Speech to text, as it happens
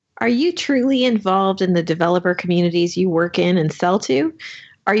Are you truly involved in the developer communities you work in and sell to?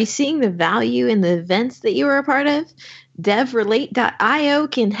 Are you seeing the value in the events that you are a part of? DevRelate.io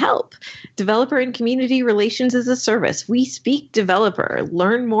can help. Developer and community relations is a service. We speak developer.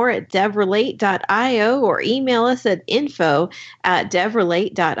 Learn more at devrelate.io or email us at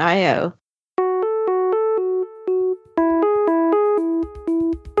info@devrelate.io.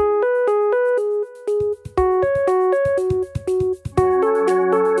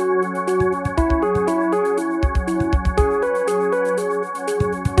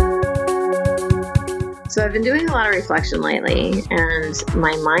 So I've been doing a lot of reflection lately, and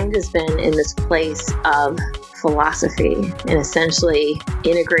my mind has been in this place of philosophy and essentially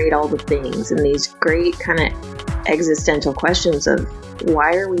integrate all the things and these great kind of existential questions of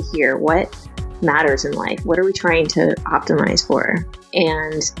why are we here? What matters in life? What are we trying to optimize for?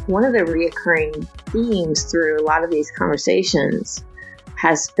 And one of the reoccurring themes through a lot of these conversations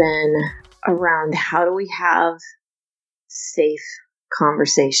has been around how do we have safe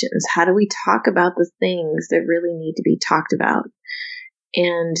conversations? How do we talk about the things that really need to be talked about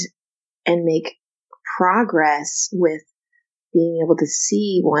and make progress with being able to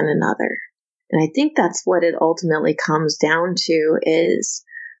see one another? And I think that's what it ultimately comes down to is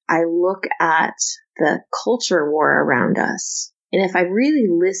I look at the culture war around us. And if I really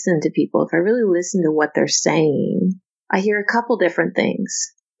listen to people, if I really listen to what they're saying, I hear a couple different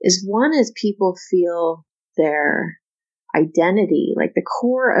things. One is people feel their identity, like the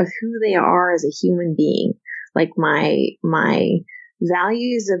core of who they are as a human being, like my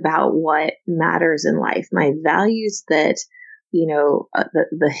values about what matters in life, my values that,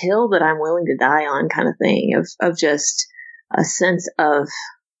 the hill that I'm willing to die on kind of thing of just a sense of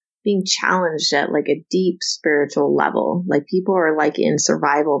being challenged at like a deep spiritual level. Like people are like in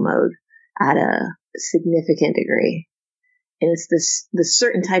survival mode at a significant degree. And it's the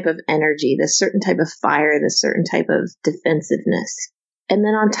certain type of energy, this certain type of fire, this certain type of defensiveness. And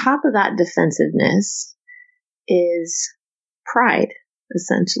then on top of that defensiveness is pride,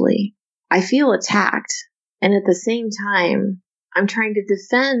 essentially. I feel attacked. And at the same time, I'm trying to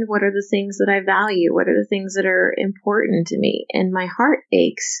defend what are the things that I value, what are the things that are important to me. And my heart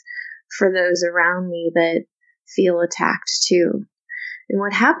aches for those around me that feel attacked too. And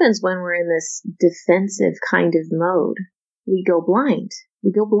what happens when we're in this defensive kind of mode? We go blind.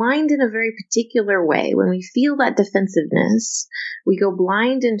 We go blind in a very particular way. When we feel that defensiveness, we go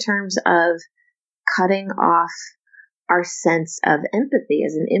blind in terms of cutting off our sense of empathy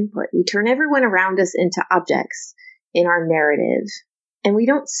as an input. We turn everyone around us into objects in our narrative, and we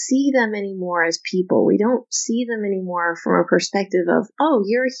don't see them anymore as people. We don't see them anymore from a perspective of, oh,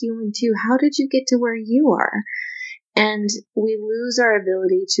 you're a human too. How did you get to where you are? And we lose our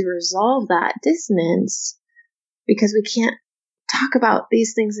ability to resolve that dissonance because we can't talk about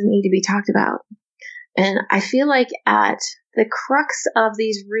these things that need to be talked about. And I feel like at the crux of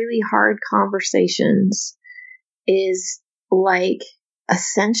these really hard conversations is like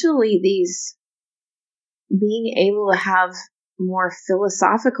essentially these being able to have more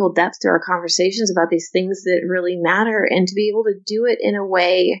philosophical depth to our conversations about these things that really matter and to be able to do it in a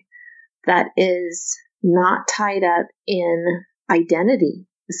way that is not tied up in identity,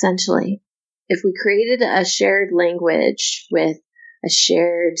 essentially. If we created a shared language with a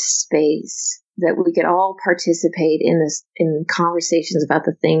shared space that we could all participate in conversations about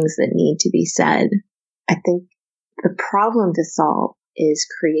the things that need to be said, I think the problem to solve is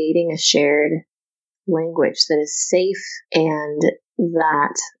creating a shared language that is safe and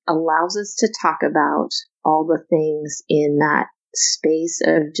that allows us to talk about all the things in that space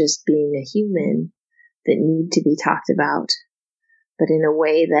of just being a human that need to be talked about, but in a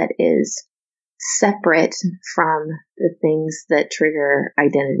way that is separate from the things that trigger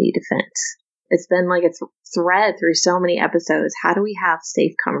identity defense. It's been like a thread through so many episodes. How do we have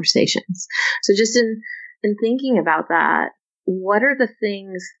safe conversations? So just in thinking about that, what are the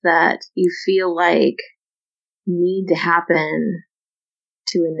things that you feel like need to happen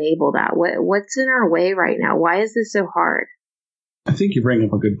to enable that? What's in our way right now? Why is this so hard? I think you bring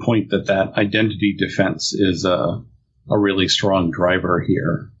up a good point that identity defense is a really strong driver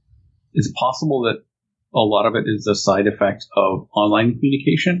here. It's possible that a lot of it is a side effect of online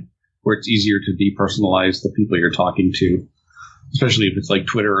communication, where it's easier to depersonalize the people you're talking to, especially if it's like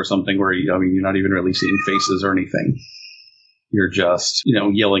Twitter or something where you're not even really seeing faces or anything. You're just,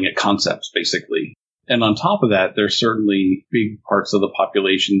 yelling at concepts, basically. And on top of that, there's certainly big parts of the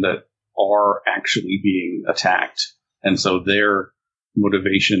population that are actually being attacked. And so their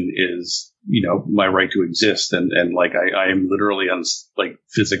motivation is, my right to exist. And like, I am literally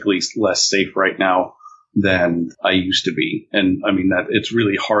physically less safe right now than I used to be. And I mean, that it's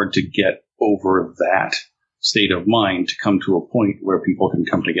really hard to get over that state of mind to come to a point where people can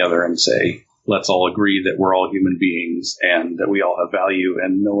come together and say, let's all agree that we're all human beings and that we all have value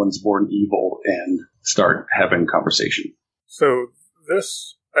and no one's born evil, and start having conversation. So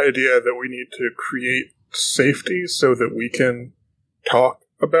this idea that we need to create safety so that we can talk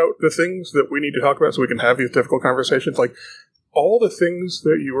about the things that we need to talk about, so we can have these difficult conversations, like all the things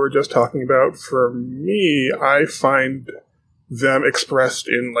that you were just talking about, for me, I find them expressed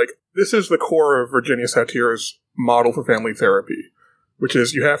in, like, this is the core of Virginia Satir's model for family therapy, which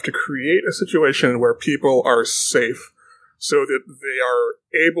is you have to create a situation where people are safe so that they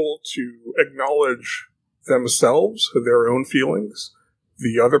are able to acknowledge themselves, their own feelings,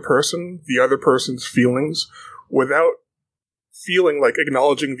 the other person, the other person's feelings, without feeling like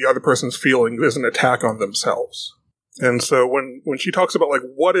acknowledging the other person's feelings is an attack on themselves. And so when she talks about, like,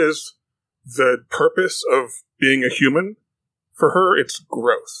 what is the purpose of being a human, for her, it's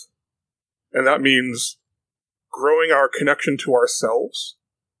growth. And that means growing our connection to ourselves,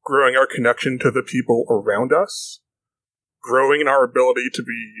 growing our connection to the people around us, growing in our ability to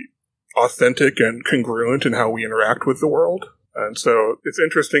be authentic and congruent in how we interact with the world. And so it's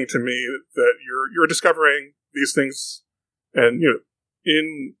interesting to me that you're discovering these things, and, you know,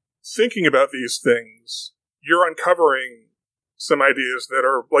 in thinking about these things, you're uncovering some ideas that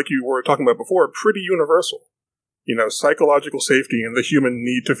are, like you were talking about before, pretty universal. You know, psychological safety and the human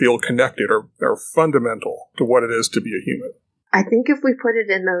need to feel connected are fundamental to what it is to be a human. I think if we put it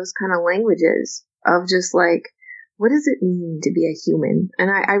in those kind of languages of just like, what does it mean to be a human?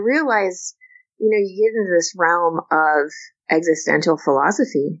 And I realize, you know, you get into this realm of existential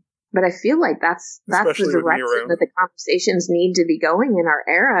philosophy, but I feel like that's Especially the direction that the conversations need to be going in our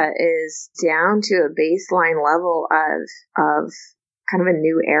era, is down to a baseline level of kind of a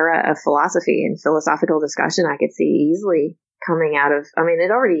new era of philosophy and philosophical discussion. I could see easily coming out of, I mean,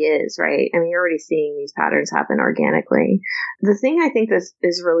 it already is, right? I mean, you're already seeing these patterns happen organically. The thing I think that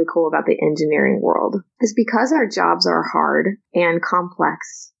is really cool about the engineering world is because our jobs are hard and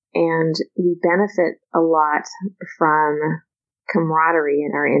complex, and we benefit a lot from camaraderie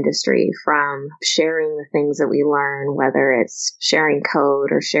in our industry, from sharing the things that we learn, whether it's sharing code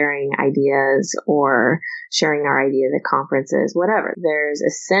or sharing ideas or sharing our ideas at conferences, whatever. There's a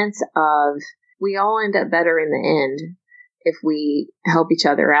sense of we all end up better in the end if we help each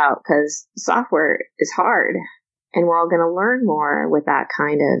other out, because software is hard, and we're all going to learn more with that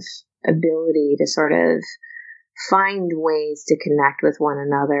kind of ability to sort of find ways to connect with one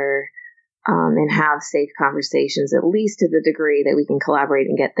another, and have safe conversations, at least to the degree that we can collaborate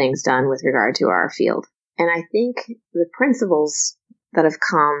and get things done with regard to our field. And I think the principles that have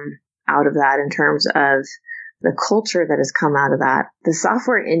come out of that, in terms of the culture that has come out of that, the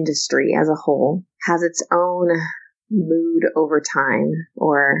software industry as a whole has its own mood over time,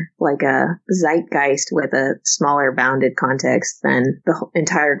 or like a zeitgeist with a smaller bounded context than the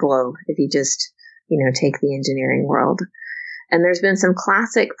entire globe, if you just, you know, take the engineering world. And there's been some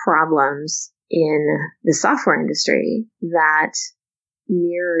classic problems in the software industry that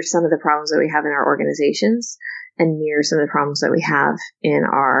mirror some of the problems that we have in our organizations and mirror some of the problems that we have in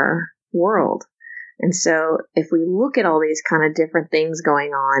our world. And so if we look at all these kind of different things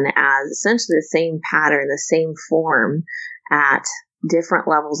going on as essentially the same pattern, the same form at different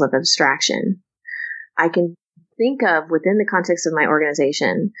levels of abstraction, I can think of, within the context of my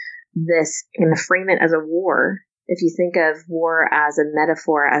organization, this, and frame it as a war. If you think of war as a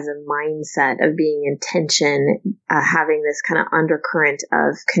metaphor, as a mindset of being in tension, having this kind of undercurrent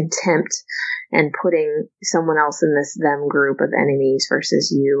of contempt and putting someone else in this them group of enemies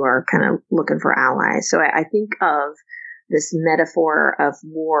versus you are kind of looking for allies. So I think of this metaphor of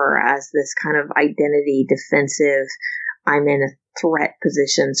war as this kind of identity defensive, I'm in a threat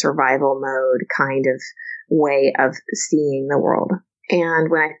position, survival mode kind of way of seeing the world. And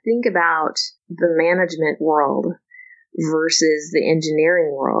when I think about the management world versus the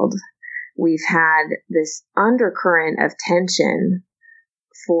engineering world, we've had this undercurrent of tension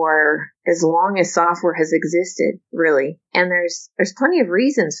for as long as software has existed, really. And there's plenty of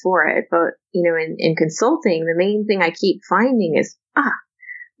reasons for it. But, you know, in consulting, the main thing I keep finding is,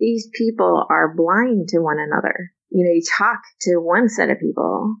 these people are blind to one another. You know, you talk to one set of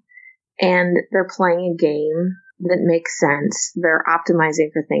people and they're playing a game that makes sense. They're optimizing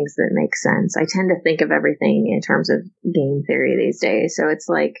for things that make sense. I tend to think of everything in terms of game theory these days. So it's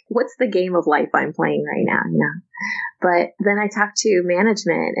like, what's the game of life I'm playing right now? You know? But then I talk to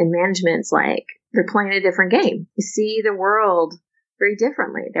management, and management's like, they're playing a different game. You see the world very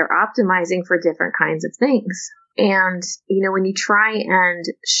differently. They're optimizing for different kinds of things. And, you know, when you try and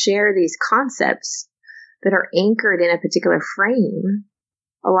share these concepts that are anchored in a particular frame,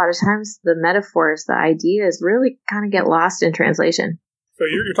 a lot of times the metaphors, the ideas really kind of get lost in translation. So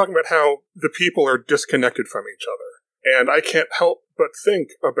you're talking about how the people are disconnected from each other. And I can't help but think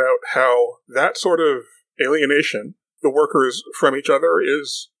about how that sort of alienation, the workers from each other,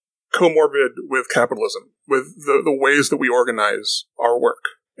 is comorbid with capitalism, with the ways that we organize our work.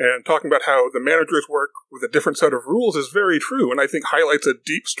 And talking about how the managers work with a different set of rules is very true, and I think highlights a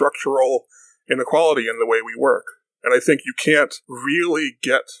deep structural inequality in the way we work. And I think you can't really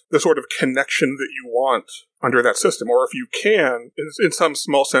get the sort of connection that you want under that system, or if you can, in some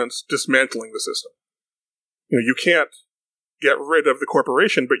small sense, dismantling the system. You can't get rid of the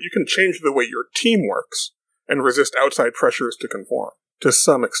corporation, but you can change the way your team works and resist outside pressures to conform, to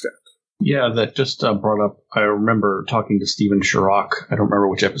some extent. Yeah, that just brought up, I remember talking to Stephen Chirac, I don't remember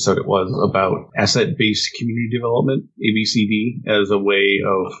which episode it was, about asset-based community development, ABCD, as a way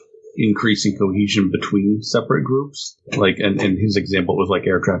of increasing cohesion between separate groups. Like, and his example was like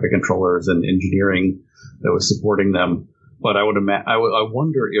air traffic controllers and engineering that was supporting them. But I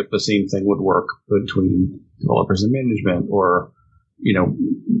wonder if the same thing would work between developers and management, or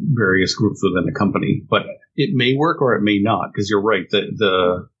various groups within a company. But it may work or it may not, because you're right that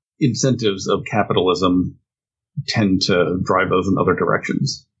the incentives of capitalism tend to drive those in other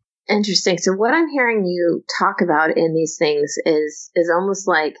directions. Interesting. So what I'm hearing you talk about in these things is almost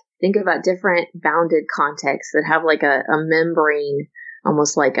like, think about different bounded contexts that have like a membrane,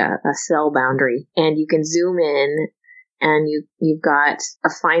 almost like a cell boundary, and you can zoom in and you've got a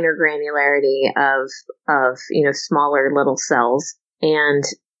finer granularity of smaller little cells. And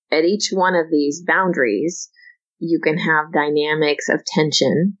at each one of these boundaries, you can have dynamics of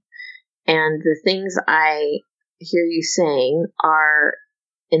tension. And the things I hear you saying are,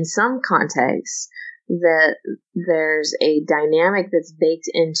 in some contexts, that there's a dynamic that's baked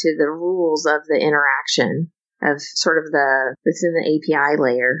into the rules of the interaction of sort of that's in the API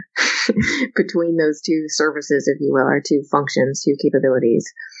layer between those two services, if you will, or two functions, two capabilities,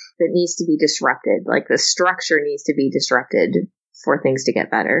 that needs to be disrupted. Like the structure needs to be disrupted for things to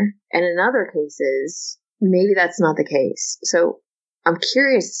get better. And in other cases, maybe that's not the case. So I'm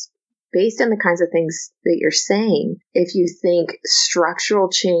curious, based on the kinds of things that you're saying, if you think structural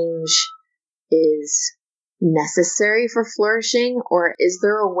change is necessary for flourishing, or is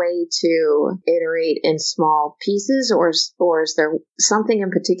there a way to iterate in small pieces, or is there something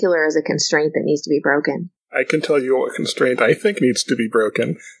in particular as a constraint that needs to be broken? I can tell you what constraint I think needs to be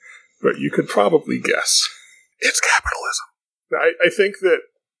broken, but you could probably guess. It's capitalism. I think that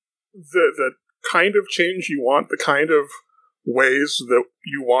the kind of change you want, the kind of ways that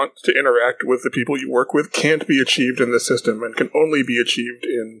you want to interact with the people you work with can't be achieved in the system and can only be achieved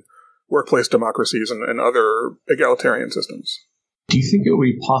in workplace democracies and other egalitarian systems. Do you think it would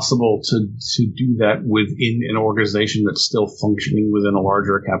be possible to do that within an organization that's still functioning within a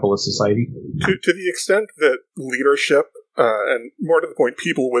larger capitalist society? To the extent that leadership, and more to the point,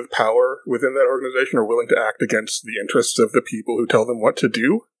 people with power within that organization are willing to act against the interests of the people who tell them what to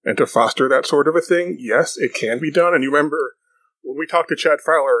do, and to foster that sort of a thing, yes, it can be done. And you remember, when we talked to Chad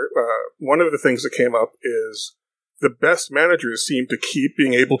Fowler, one of the things that came up is the best managers seem to keep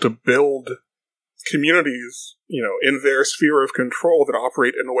being able to build communities, in their sphere of control that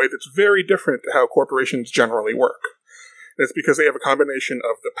operate in a way that's very different to how corporations generally work. And it's because they have a combination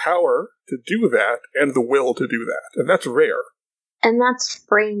of the power to do that and the will to do that. And that's rare. And that's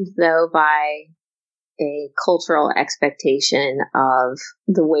framed, though, by a cultural expectation of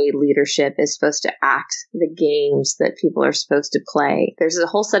the way leadership is supposed to act, the games that people are supposed to play. There's a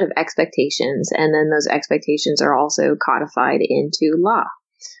whole set of expectations, and then those expectations are also codified into law,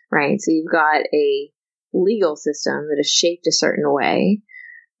 right? So you've got a legal system that is shaped a certain way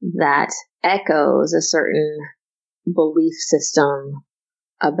that echoes a certain belief system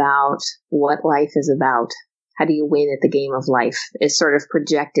about what life is about. How do you win at the game of life is sort of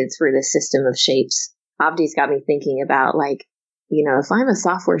projected through the system of shapes. Abdi's got me thinking about, if I'm a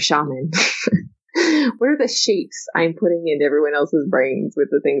software shaman, what are the shapes I'm putting into everyone else's brains with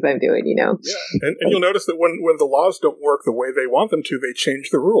the things I'm doing, Yeah, and you'll notice that when the laws don't work the way they want them to, they change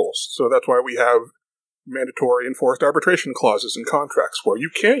the rules. So that's why we have mandatory enforced arbitration clauses in contracts where you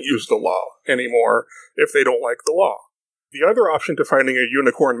can't use the law anymore if they don't like the law. The other option to finding a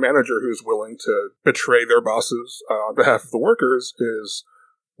unicorn manager who's willing to betray their bosses on behalf of the workers is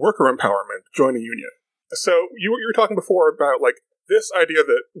worker empowerment, join a union. So you were talking before about this idea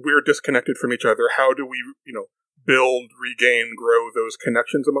that we're disconnected from each other. How do we, build, regain, grow those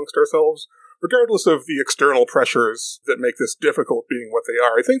connections amongst ourselves, regardless of the external pressures that make this difficult being what they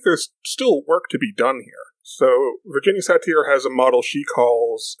are? I think there's still work to be done here. So Virginia Satir has a model she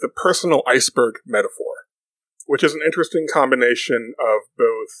calls the personal iceberg metaphor. which is an interesting combination of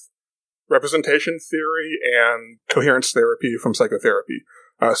both representation theory and coherence therapy from psychotherapy.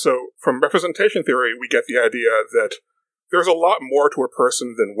 So from representation theory, we get the idea that there's a lot more to a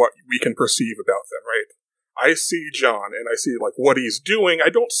person than what we can perceive about them, right? I see John, and I see like what he's doing. I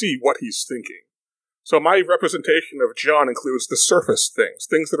don't see what he's thinking. So my representation of John includes the surface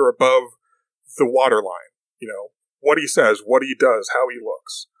things that are above the waterline. You know, what he says, what he does, how he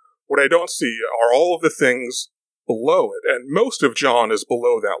looks. What I don't see are all of the things below it, and most of John is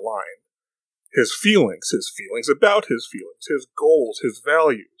below that line. His feelings about his feelings, his goals, his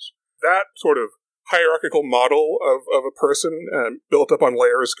values. That sort of hierarchical model of a person built up on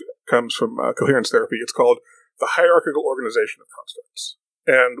layers comes from coherence therapy. It's called the hierarchical organization of constructs.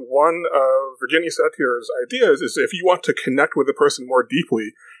 And one of Virginia Satir's ideas is if you want to connect with a person more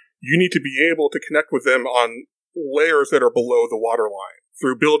deeply, you need to be able to connect with them on layers that are below the waterline,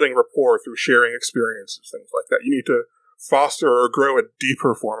 through building rapport, through sharing experiences, things like that. You need to foster or grow a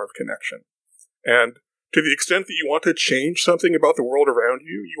deeper form of connection. And to the extent that you want to change something about the world around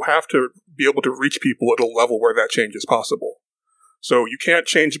you, you have to be able to reach people at a level where that change is possible. So you can't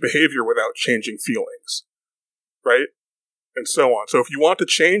change behavior without changing feelings, right? And so on. So if you want to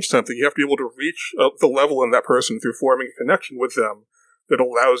change something, you have to be able to reach the level in that person through forming a connection with them that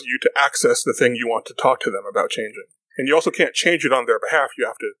allows you to access the thing you want to talk to them about changing. And you also can't change it on their behalf. You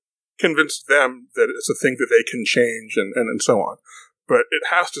have to convince them that it's a thing that they can change and so on. But it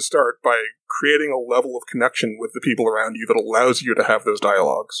has to start by creating a level of connection with the people around you that allows you to have those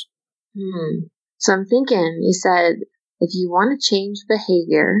dialogues. So I'm thinking, you said, if you want to change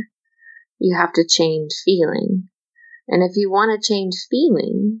behavior, you have to change feeling. And if you want to change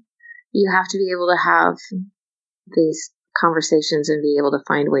feeling, you have to be able to have these conversations and be able to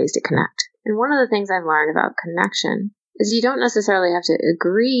find ways to connect. And one of the things I've learned about connection is you don't necessarily have to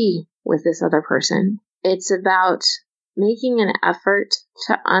agree with this other person. It's about making an effort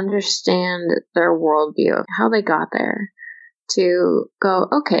to understand their worldview, how they got there, to go,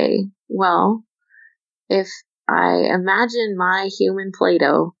 okay, well, if I imagine my human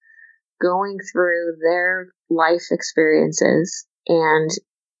Plato going through their life experiences and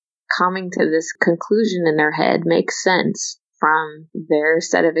coming to this conclusion in their head makes sense from their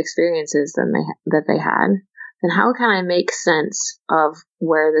set of experiences that they had, then how can I make sense of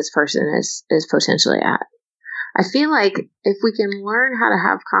where this person is potentially at? I feel like if we can learn how to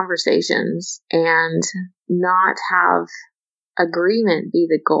have conversations and not have agreement be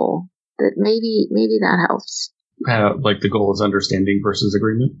the goal, that maybe that helps. Like the goal is understanding versus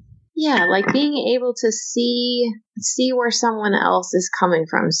agreement? Yeah, like being able to see where someone else is coming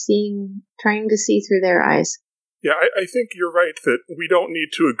from, trying to see through their eyes. Yeah, I think you're right that we don't need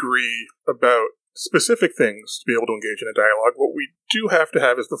to agree about specific things to be able to engage in a dialogue. What we do have to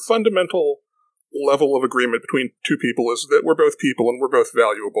have is the fundamental level of agreement between two people is that we're both people and we're both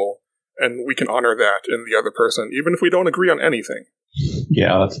valuable, and we can honor that in the other person, even if we don't agree on anything.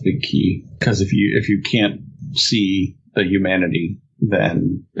 Yeah, that's a big key. Because if you can't see the humanity,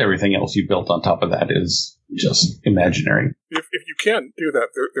 then everything else you built on top of that is just imaginary. If you can't do that,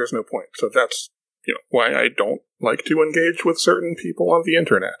 there's no point. So that's why I don't like to engage with certain people on the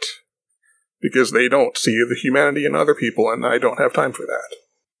internet, because they don't see the humanity in other people, and I don't have time for that.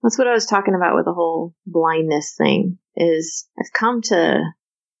 That's what I was talking about with the whole blindness thing, is I've come to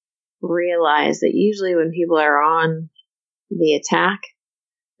realize that usually when people are on the attack,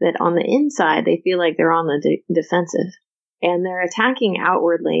 that on the inside, they feel like they're on the defensive. And they're attacking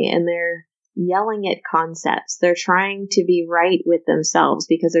outwardly, and they're yelling at concepts. They're trying to be right with themselves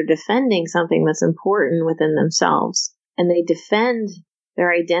because they're defending something that's important within themselves. And they defend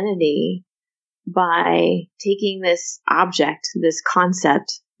their identity by taking this object, this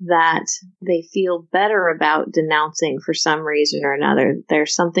concept that they feel better about denouncing for some reason or another.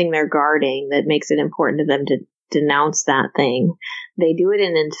 There's something they're guarding that makes it important to them to denounce that thing. They do it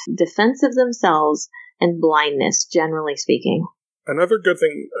in defense of themselves and blindness, generally speaking. Another good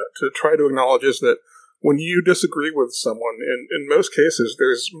thing to try to acknowledge is that when you disagree with someone, in most cases,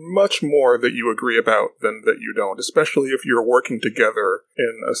 there's much more that you agree about than that you don't, especially if you're working together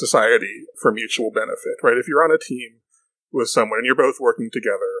in a society for mutual benefit, right? If you're on a team with someone and you're both working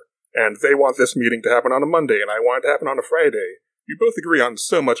together and they want this meeting to happen on a Monday and I want it to happen on a Friday, you both agree on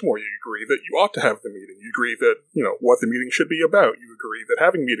so much more. You agree that you ought to have the meeting. You agree that, what the meeting should be about. You agree that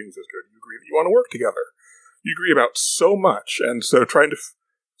having meetings is good. You agree that you want to work together. You agree about so much. And so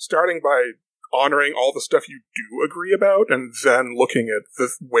starting by honoring all the stuff you do agree about and then looking at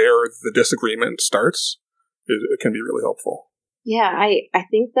where the disagreement starts, it can be really helpful. Yeah, I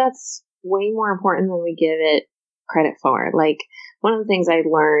think that's way more important than we give it credit for. Like, one of the things I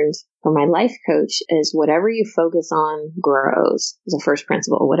learned from my life coach is whatever you focus on grows, is the first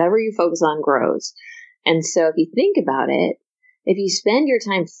principle. Whatever you focus on grows. And so if you think about it, if you spend your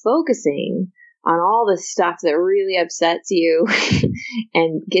time focusing on all the stuff that really upsets you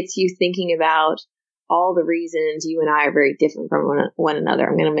and gets you thinking about all the reasons you and I are very different from one another.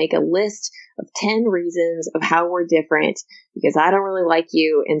 I'm going to make a list of 10 reasons of how we're different because I don't really like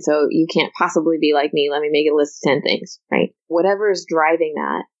you. And so you can't possibly be like me. Let me make a list of 10 things, right? Whatever is driving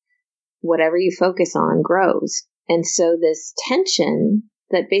that, whatever you focus on grows. And so this tension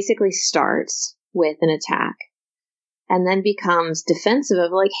that basically starts with an attack and then becomes defensive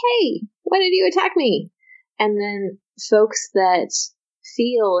of like, hey, why did you attack me? And then folks that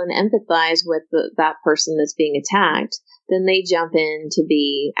feel and empathize with that person that's being attacked, then they jump in to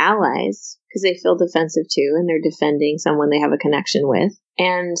be allies because they feel defensive too, and they're defending someone they have a connection with.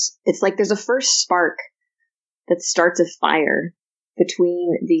 And it's like there's a first spark that starts a fire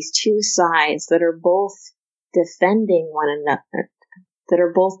between these two sides that are both defending one another, that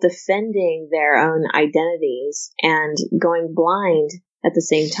are both defending their own identities and going blind at the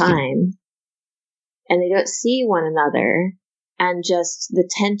same time. And they don't see one another. And just the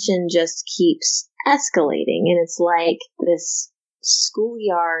tension just keeps escalating. And it's like this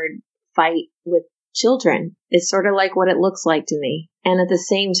schoolyard fight with children. It's sort of like what it looks like to me. And at the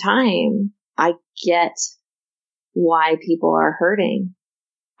same time, I get why people are hurting.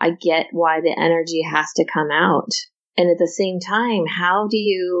 I get why the energy has to come out. And at the same time, how do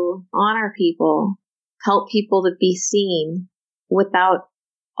you honor people, help people to be seen without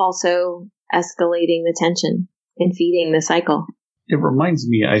also escalating the tension and feeding the cycle? It reminds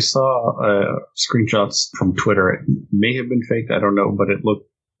me, I saw screenshots from Twitter. It may have been fake, I don't know, but it looked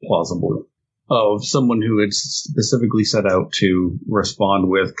plausible, of someone who had specifically set out to respond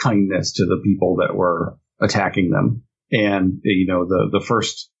with kindness to the people that were attacking them. And, you know, the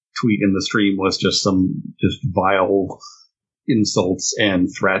first tweet in the stream was just vile insults and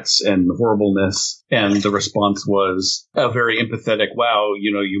threats and horribleness. And the response was a very empathetic, wow,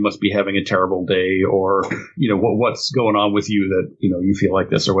 you know, you must be having a terrible day, or, you know, what's going on with you that, you know, you feel like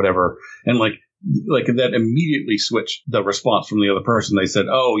this or whatever. And like that immediately switched the response from the other person. They said,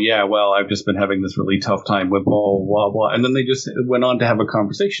 oh yeah, well, I've just been having this really tough time with blah, blah, blah. And then they just went on to have a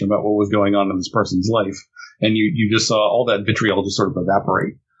conversation about what was going on in this person's life. And you just saw all that vitriol just sort of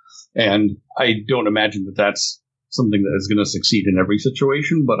evaporate. And I don't imagine that that's something that is going to succeed in every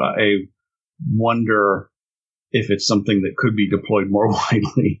situation, but I wonder if it's something that could be deployed more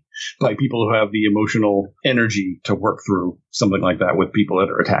widely by people who have the emotional energy to work through something like that with people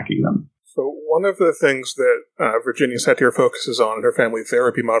that are attacking them. So one of the things that Virginia Satir focuses on in her family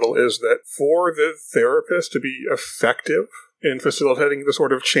therapy model is that for the therapist to be effective in facilitating the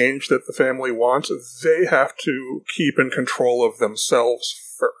sort of change that the family wants, they have to keep in control of themselves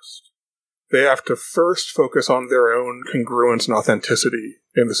first. They have to first focus on their own congruence and authenticity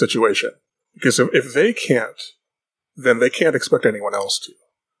in the situation. Because if they can't, then they can't expect anyone else to.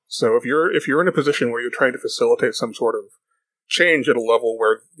 So if you're in a position where you're trying to facilitate some sort of change at a level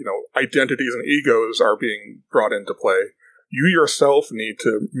where, you know, identities and egos are being brought into play, you yourself need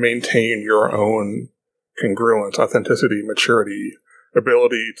to maintain your own congruence, authenticity, maturity,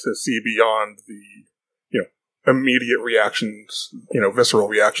 ability to see beyond the, you know, immediate reactions, you know, visceral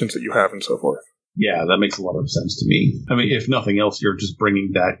reactions that you have and so forth. Yeah, that makes a lot of sense to me. I mean, if nothing else, you're just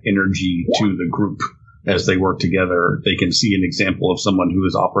bringing that energy to the group as they work together. They can see an example of someone who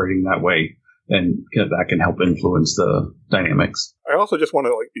is operating that way, and that can help influence the dynamics. I also just want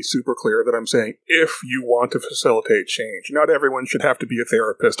to be super clear that I'm saying if you want to facilitate change, not everyone should have to be a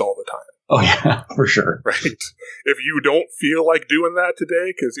therapist all the time. Oh yeah, for sure. Right. If you don't feel like doing that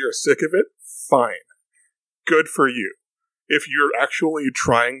today because you're sick of it, fine. Good for you. If you're actually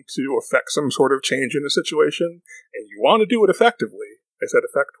trying to affect some sort of change in a situation and you want to do it effectively, I said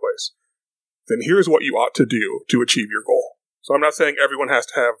effect twice, then here's what you ought to do to achieve your goal. So I'm not saying everyone has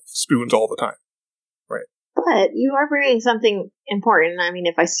to have spoons all the time. Right. But you are bringing something important. I mean,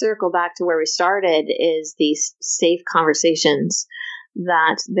 if I circle back to where we started, is these safe conversations,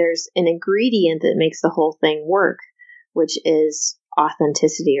 that there's an ingredient that makes the whole thing work, which is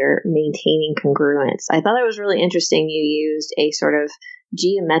authenticity or maintaining congruence. I thought it was really interesting you used a sort of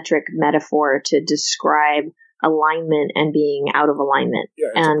geometric metaphor to describe alignment and being out of alignment.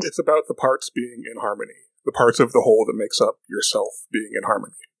 Yeah, it's about the parts being in harmony, the parts of the whole that makes up yourself being in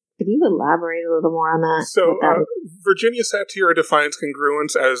harmony. Could you elaborate a little more on that? So Virginia Satir defines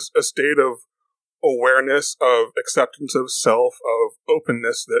congruence as a state of awareness, of acceptance of self, of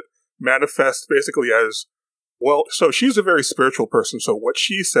openness that manifests basically as Well, so she's a very spiritual person, so what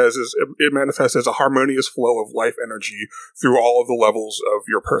she says is it manifests as a harmonious flow of life energy through all of the levels of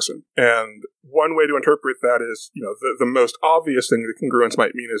your person. And one way to interpret that is, the most obvious thing that congruence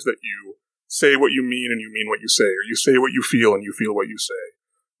might mean is that you say what you mean and you mean what you say, or you say what you feel and you feel what you say.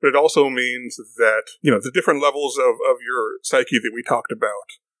 But it also means that, the different levels of your psyche that we talked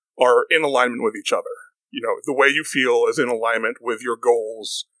about are in alignment with each other. The way you feel is in alignment with your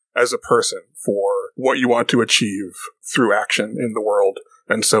goals as a person for what you want to achieve through action in the world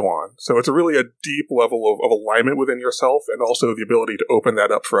and so on. So it's really a deep level of alignment within yourself, and also the ability to open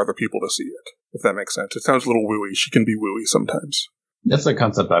that up for other people to see it, if that makes sense. It sounds a little wooey. She can be wooey sometimes. That's a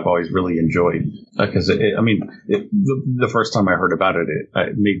concept I've always really enjoyed, because the first time I heard about it,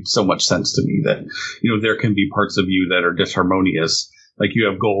 it made so much sense to me that, there can be parts of you that are disharmonious. Like you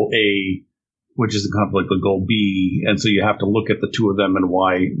have goal A, which is in conflict with goal B, and so you have to look at the two of them and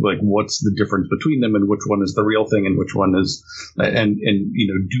why, like, what's the difference between them, and which one is the real thing and which one is, and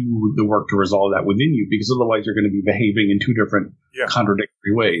do the work to resolve that within you, because otherwise you're going to be behaving in two different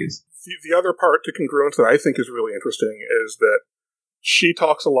contradictory ways. The other part to congruence that I think is really interesting is that she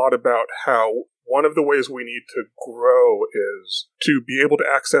talks a lot about how one of the ways we need to grow is to be able to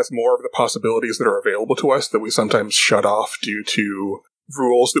access more of the possibilities that are available to us that we sometimes shut off due to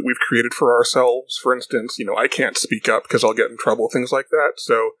rules that we've created for ourselves. For instance, I can't speak up because I'll get in trouble, things like that.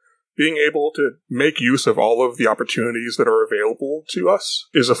 So being able to make use of all of the opportunities that are available to us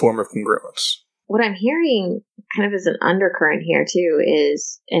is a form of congruence. What I'm hearing kind of as an undercurrent here too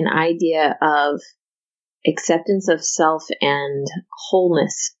is an idea of acceptance of self and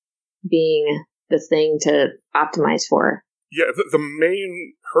wholeness being the thing to optimize for. Yeah,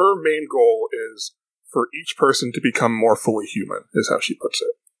 her main goal is for each person to become more fully human, is how she puts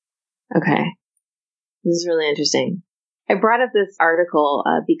it. Okay. This is really interesting. I brought up this article,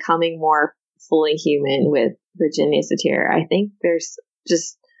 Becoming More Fully Human, with Virginia Satir. I think there's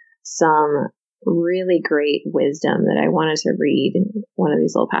just some really great wisdom that I wanted to read in one of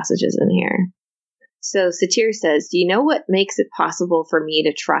these little passages in here. So Satir says, "Do you know what makes it possible for me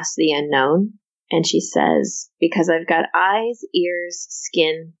to trust the unknown?" And she says, "Because I've got eyes, ears,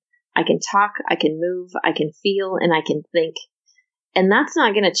 skin. I can talk, I can move, I can feel, and I can think. And that's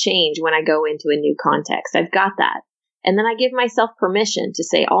not going to change when I go into a new context. I've got that. And then I give myself permission to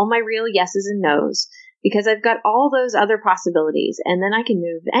say all my real yeses and nos, because I've got all those other possibilities, and then I can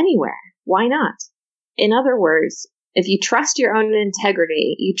move anywhere. Why not? In other words, if you trust your own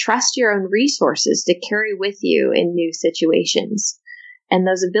integrity, you trust your own resources to carry with you in new situations. And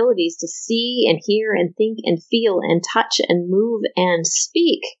those abilities to see and hear and think and feel and touch and move and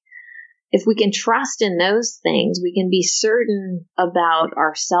speak. If we can trust in those things, we can be certain about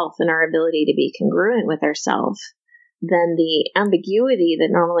ourself and our ability to be congruent with ourselves. Then the ambiguity that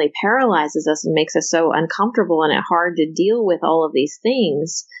normally paralyzes us and makes us so uncomfortable and hard to deal with all of these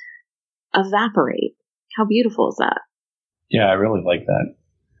things evaporate. How beautiful is that? Yeah, I really like that.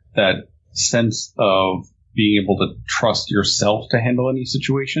 That sense of being able to trust yourself to handle any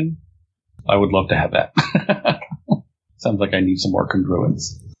situation. I would love to have that. Sounds like I need some more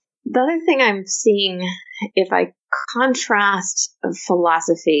congruence. The other thing I'm seeing, if I contrast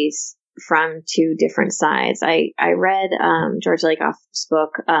philosophies from two different sides, I read George Lakoff's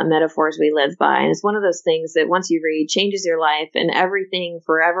book, Metaphors We Live By, and it's one of those things that once you read changes your life, and everything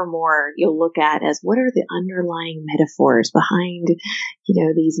forevermore you'll look at as what are the underlying metaphors behind,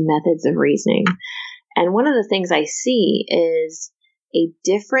 these methods of reasoning. And one of the things I see is a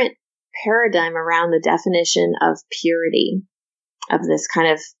different paradigm around the definition of purity, of this kind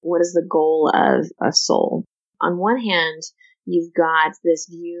of what is the goal of a soul. On one hand, you've got this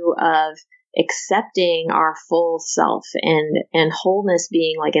view of accepting our full self and wholeness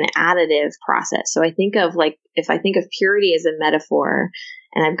being like an additive process. So I think of if I think of purity as a metaphor,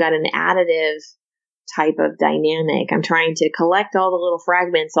 and I've got an additive type of dynamic, I'm trying to collect all the little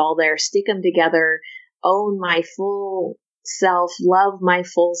fragments all there, stick them together, own my full self, love my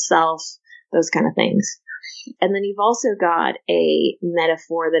full self, those kind of things. And then you've also got a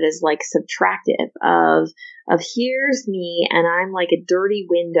metaphor that is like subtractive of here's me, and I'm like a dirty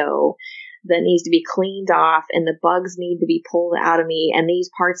window that needs to be cleaned off, and the bugs need to be pulled out of me, and these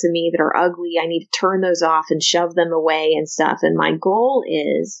parts of me that are ugly, I need to turn those off and shove them away and stuff. And my goal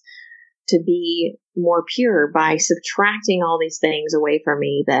is to be more pure by subtracting all these things away from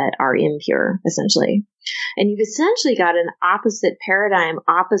me that are impure, essentially. And you've essentially got an opposite paradigm,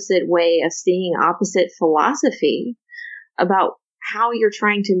 opposite way of seeing, opposite philosophy about how you're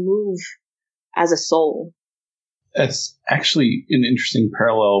trying to move as a soul. That's actually an interesting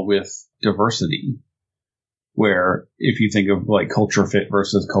parallel with diversity, where if you think of like culture fit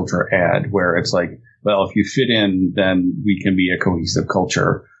versus culture add, where it's like well, if you fit in, then we can be a cohesive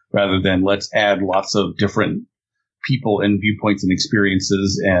culture, rather than let's add lots of different people and viewpoints and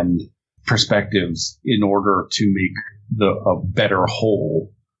experiences and perspectives in order to make a better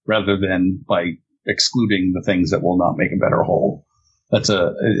whole, rather than by excluding the things that will not make a better whole. It's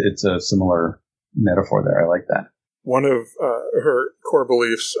a similar metaphor there. I like that. One of her core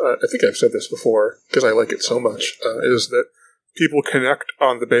beliefs, I think I've said this before because I like it so much, is that people connect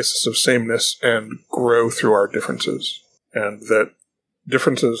on the basis of sameness and grow through our differences, and that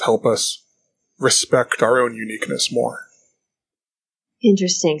differences help us respect our own uniqueness more.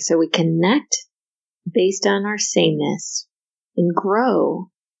 Interesting. So we connect based on our sameness and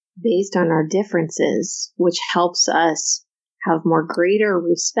grow based on our differences, which helps us have more greater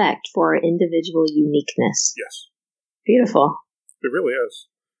respect for our individual uniqueness. Yes. Beautiful. It really is.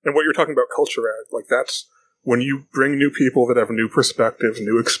 And what you're talking about culture at, like that's when you bring new people that have new perspectives,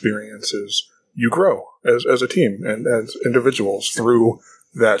 new experiences, you grow as a team and as individuals through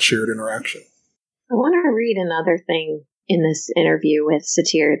that shared interaction. I want to read another thing in this interview with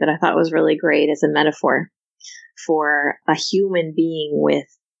Satir that I thought was really great as a metaphor for a human being with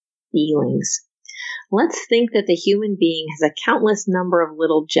feelings. Let's think that the human being has a countless number of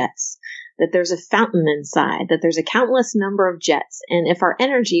little jets, that there's a fountain inside, that there's a countless number of jets, and if our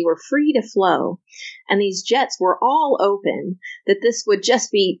energy were free to flow, and these jets were all open, that this would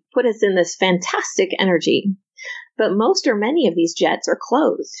just put us in this fantastic energy. But most or many of these jets are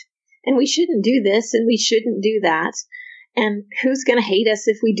closed, and we shouldn't do this, and we shouldn't do that, and who's going to hate us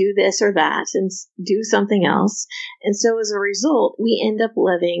if we do this or that, and do something else, and so as a result, we end up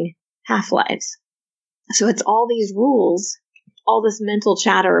living half-lives. So it's all these rules, all this mental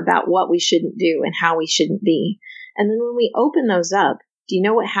chatter about what we shouldn't do and how we shouldn't be. And then when we open those up, do you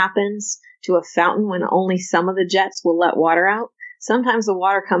know what happens to a fountain when only some of the jets will let water out? Sometimes the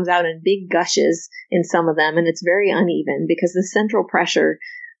water comes out in big gushes in some of them, and it's very uneven because the central pressure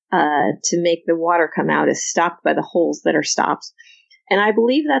to make the water come out is stopped by the holes that are stopped. And I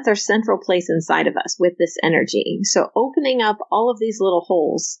believe that's our central place inside of us with this energy. So opening up all of these little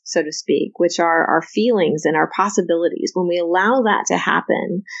holes, so to speak, which are our feelings and our possibilities, when we allow that to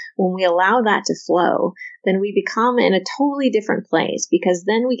happen, when we allow that to flow, then we become in a totally different place, because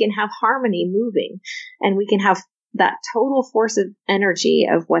then we can have harmony moving and we can have that total force of energy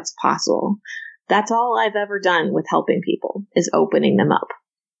of what's possible. That's all I've ever done with helping people, is opening them up.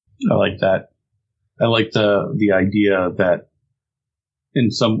 I like that. I like the idea that in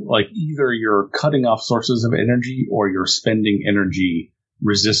some, like, either you're cutting off sources of energy or you're spending energy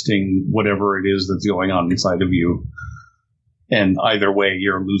resisting whatever it is that's going on inside of you. And either way,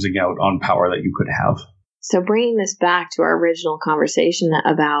 you're losing out on power that you could have. So bringing this back to our original conversation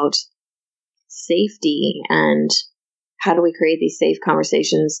about safety and how do we create these safe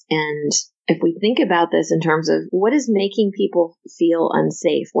conversations, and if we think about this in terms of what is making people feel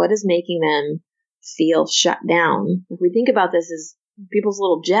unsafe, what is making them feel shut down, if we think about this as people's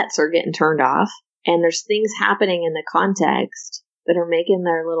little jets are getting turned off, and there's things happening in the context that are making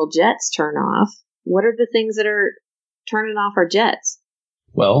their little jets turn off. What are the things that are turning off our jets?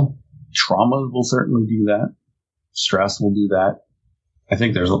 Well, trauma will certainly do that. Stress will do that. I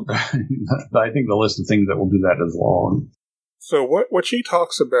think I think the list of things that will do that is long. So what she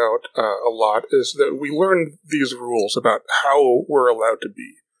talks about a lot is that we learn these rules about how we're allowed to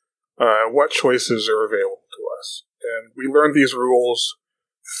be, what choices are available to us. And we learn these rules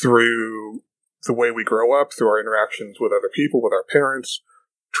through the way we grow up, through our interactions with other people, with our parents.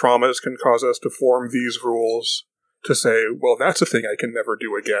 Traumas can cause us to form these rules to say, well, that's a thing I can never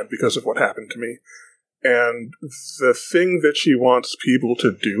do again because of what happened to me. And the thing that she wants people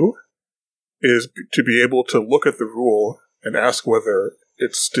to do is to be able to look at the rule and ask whether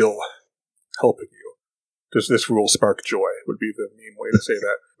it's still helping you. Does this rule spark joy, would be the mean way to say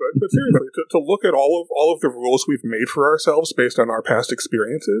that. But seriously, to look at all of the rules we've made for ourselves based on our past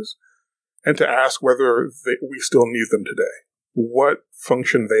experiences, and to ask whether we still need them today. What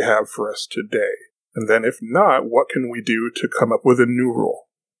function they have for us today. And then if not, what can we do to come up with a new rule?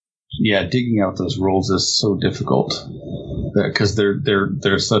 Yeah, digging out those rules is so difficult because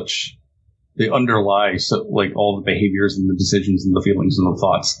they're such, they underlie like all the behaviors and the decisions and the feelings and the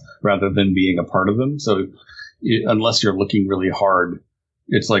thoughts rather than being a part of them. So unless you're looking really hard,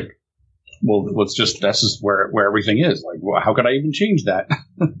 it's like, well, that's just where everything is. Like, well, how could I even change that?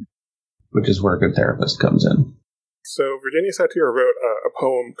 Which is where a good therapist comes in. So Virginia Satir wrote a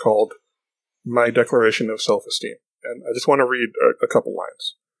poem called My Declaration of Self-Esteem. And I just want to read a couple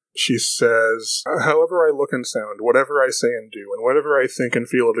lines. She says, however I look and sound, whatever I say and do, and whatever I think and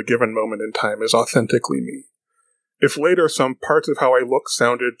feel at a given moment in time is authentically me. If later some parts of how I looked,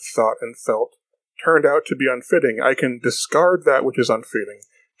 sounded, thought, and felt turned out to be unfitting, I can discard that which is unfitting,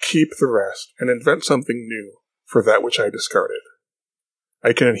 keep the rest, and invent something new for that which I discarded.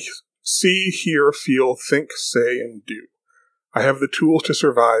 I can see, hear, feel, think, say, and do. I have the tools to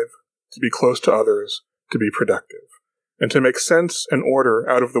survive, to be close to others, to be productive, and to make sense and order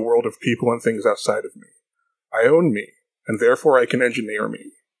out of the world of people and things outside of me. I own me, and therefore I can engineer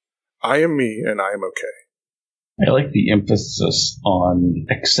me. I am me, and I am okay. I like the emphasis on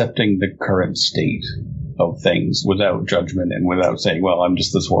accepting the current state of things without judgment and without saying, well, I'm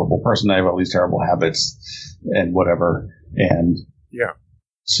just this horrible person, I have all these terrible habits and whatever. And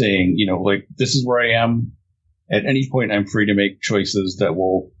saying, like, this is where I am. At any point, I'm free to make choices that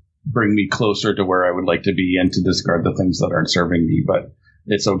will bring me closer to where I would like to be and to discard the things that aren't serving me. But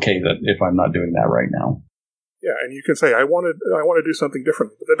it's okay that if I'm not doing that right now. Yeah, and you can say, I want to do something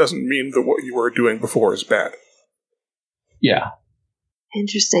different, but that doesn't mean that what you were doing before is bad. Yeah.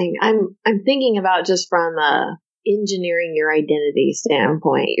 Interesting. I'm thinking about just from a engineering your identity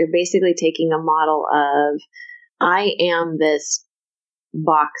standpoint. You're basically taking a model of, I am this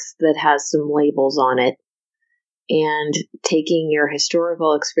box that has some labels on it, and taking your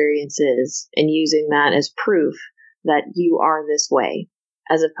historical experiences and using that as proof that you are this way,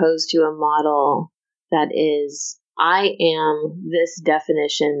 as opposed to a model that is, I am this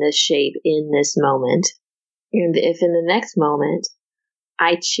definition, this shape in this moment. And if in the next moment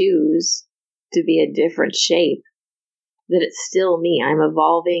I choose to be a different shape, that it's still me. I'm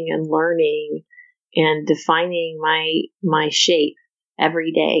evolving and learning and defining my shape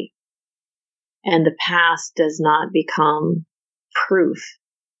every day. And the past does not become proof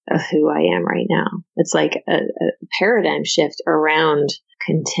of who I am right now. It's like a paradigm shift around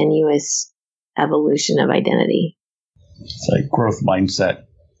continuous evolution of identity. It's like growth mindset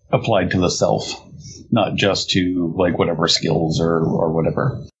applied to the self, not just to like whatever skills or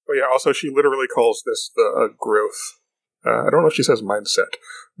whatever. But yeah, also she literally calls this the growth. I don't know if she says mindset,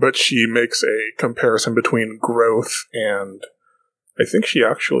 but she makes a comparison between growth and, I think she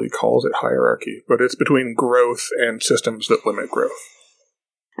actually calls it hierarchy, but it's between growth and systems that limit growth.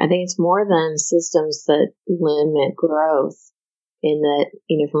 I think it's more than systems that limit growth, in that,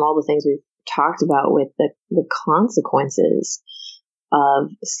 from all the things we've talked about with the consequences of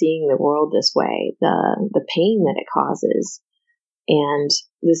seeing the world this way, the pain that it causes. And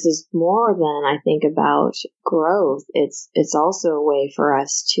this is more than, I think, about growth. It's also a way for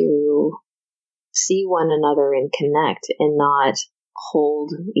us to see one another and connect and not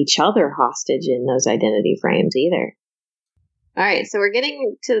hold each other hostage in those identity frames either. All right, so we're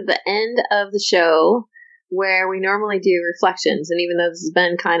getting to the end of the show where we normally do reflections. And even though this has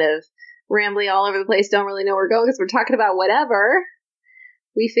been kind of rambly all over the place, don't really know where we're going because we're talking about whatever,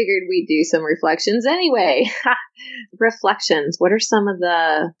 we figured we'd do some reflections anyway. Reflections. What are some of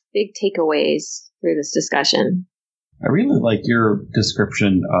the big takeaways through this discussion? I really like your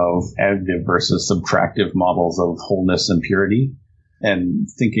description of additive versus subtractive models of wholeness and purity, and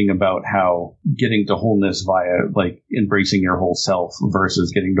thinking about how getting to wholeness via like embracing your whole self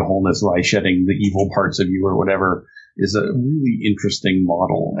versus getting to wholeness by shedding the evil parts of you or whatever is a really interesting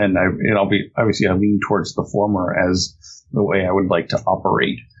model. And I'll lean towards the former as the way I would like to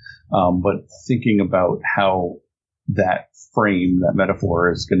operate. But thinking about how that frame, that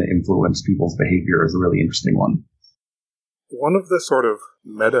metaphor is going to influence people's behavior is a really interesting one. One of the sort of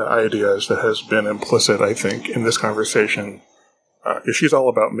meta ideas that has been implicit, I think, in this conversation, because she's all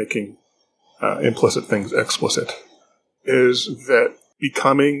about making implicit things explicit, is that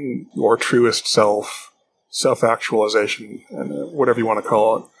becoming your truest self, self-actualization, and whatever you want to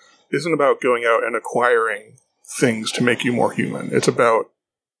call it, isn't about going out and acquiring things to make you more human. It's about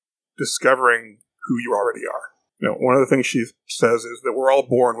discovering who you already are. One of the things she says is that we're all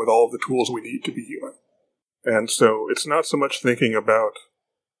born with all of the tools we need to be human. And so it's not so much thinking about,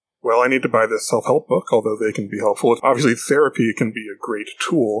 well, I need to buy this self-help book, although they can be helpful. Obviously, therapy can be a great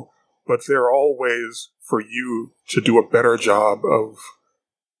tool, but there are all ways for you to do a better job of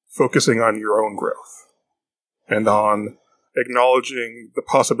focusing on your own growth and on acknowledging the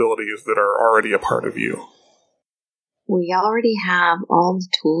possibilities that are already a part of you. We already have all the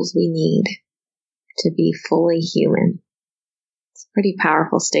tools we need to be fully human. It's a pretty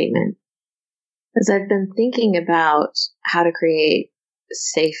powerful statement. As I've been thinking about how to create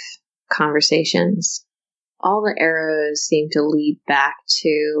safe conversations, all the arrows seem to lead back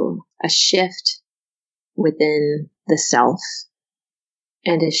to a shift within the self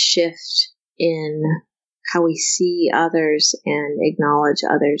and a shift in how we see others and acknowledge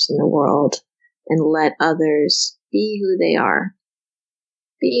others in the world and let others be who they are.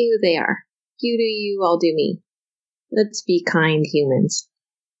 Be who they are. You do you, I'll do me. Let's be kind humans.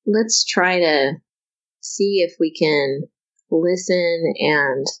 Let's try to see if we can listen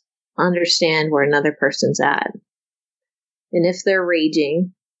and understand where another person's at. And if they're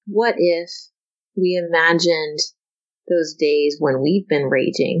raging, what if we imagined those days when we've been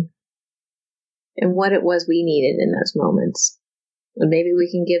raging and what it was we needed in those moments? And maybe we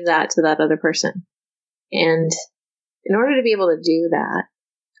can give that to that other person. And in order to be able to do that,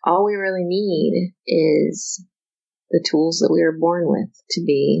 all we really need is the tools that we were born with to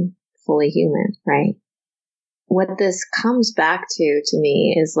be fully human, right? What this comes back to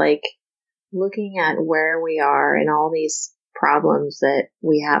me is like looking at where we are and all these problems that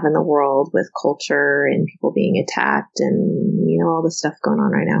we have in the world with culture and people being attacked and, you know, all the stuff going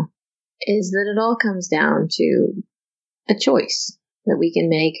on right now, is that it all comes down to a choice that we can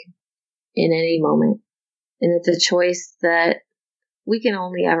make in any moment. And it's a choice that we can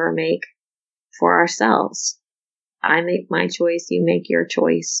only ever make for ourselves. I make my choice, you make your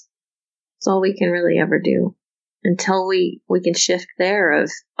choice. It's all we can really ever do. Until we can shift there of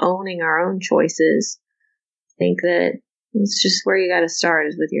owning our own choices, I think that it's just where you got to start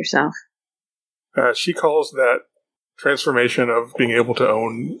is with yourself. She calls that transformation of being able to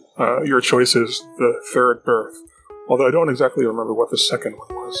own your choices the third birth, although I don't exactly remember what the second one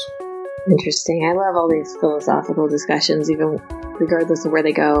was. Interesting. I love all these philosophical discussions, even regardless of where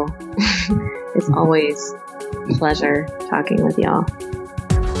they go. It's always a pleasure talking with y'all.